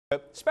A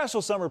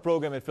special summer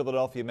program in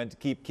Philadelphia meant to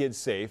keep kids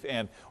safe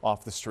and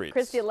off the streets.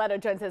 Christy Leto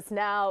joins us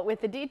now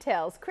with the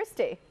details.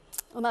 Christy.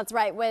 Well, that's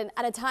right.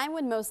 At a time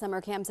when most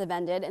summer camps have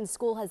ended and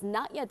school has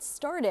not yet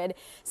started,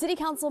 City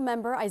Council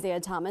member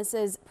Isaiah Thomas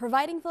is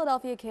providing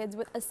Philadelphia kids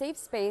with a safe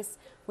space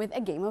with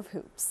a game of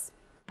hoops.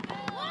 1,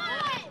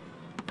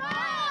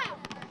 5,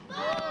 4.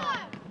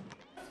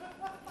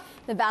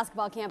 The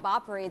basketball camp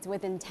operates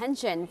with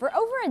intention. For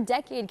over a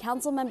decade,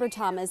 Councilmember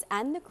Thomas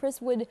and the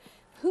Chris Wood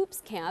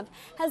Hoops Camp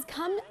has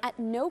come at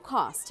no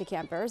cost to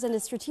campers and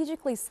is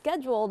strategically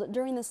scheduled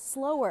during the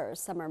slower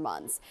summer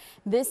months.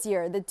 This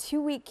year, the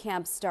 2-week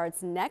camp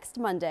starts next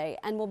Monday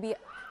and will be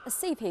a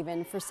safe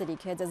haven for city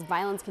kids as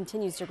violence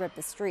continues to grip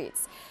the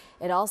streets.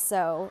 It has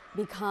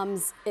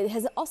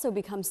also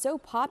become so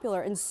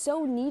popular and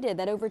so needed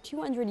that over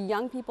 200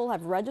 young people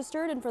have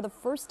registered, and for the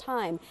first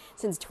time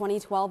since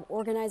 2012,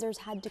 organizers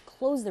had to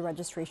close the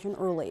registration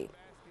early.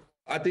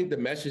 I think the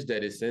message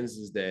that it sends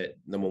is that,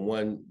 number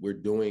one, we're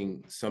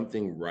doing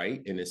something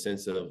right in the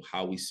sense of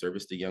how we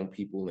service the young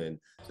people and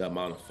the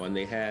amount of fun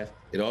they have.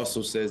 It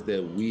also says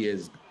that we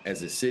as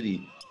a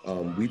city,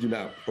 we do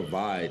not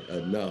provide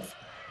enough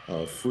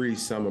free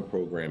summer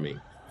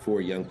programming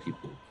for young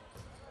people.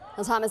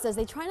 Well, Thomas says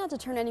they try not to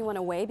turn anyone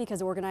away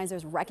because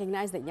organizers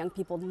recognize that young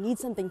people need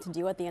something to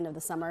do at the end of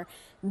the summer.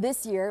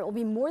 This year, it will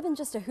be more than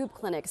just a hoop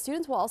clinic.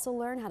 Students will also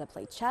learn how to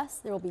play chess.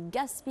 There will be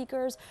guest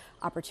speakers,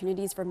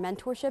 opportunities for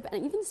mentorship,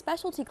 and even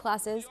specialty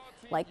classes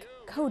like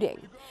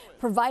coding,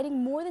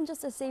 providing more than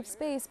just a safe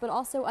space, but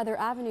also other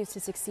avenues to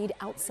succeed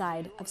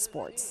outside of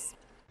sports.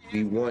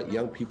 We want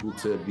young people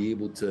to be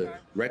able to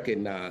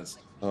recognize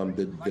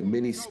the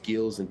many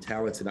skills and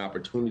talents and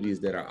opportunities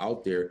that are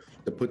out there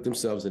to put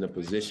themselves in a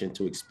position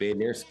to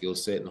expand their skill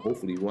set and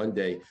hopefully one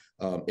day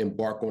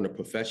embark on a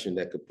profession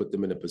that could put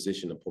them in a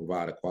position to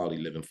provide a quality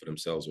living for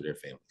themselves or their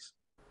families.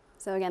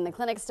 So again, the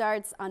clinic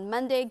starts on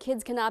Monday.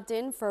 Kids can opt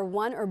in for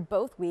one or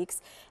both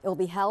weeks. It will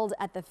be held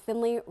at the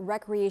Finley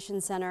Recreation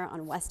Center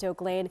on West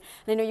Oak Lane.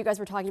 And I know you guys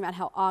were talking about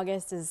how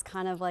August is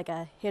kind of like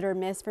a hit or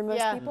miss for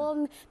most people.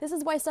 And this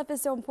is why stuff is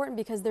so important,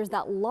 because there's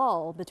that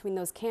lull between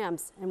those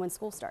camps and when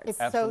school starts. It's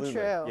Absolutely. so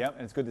true. Yeah,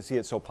 and it's good to see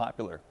it so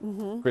popular.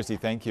 Christy,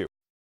 thank you.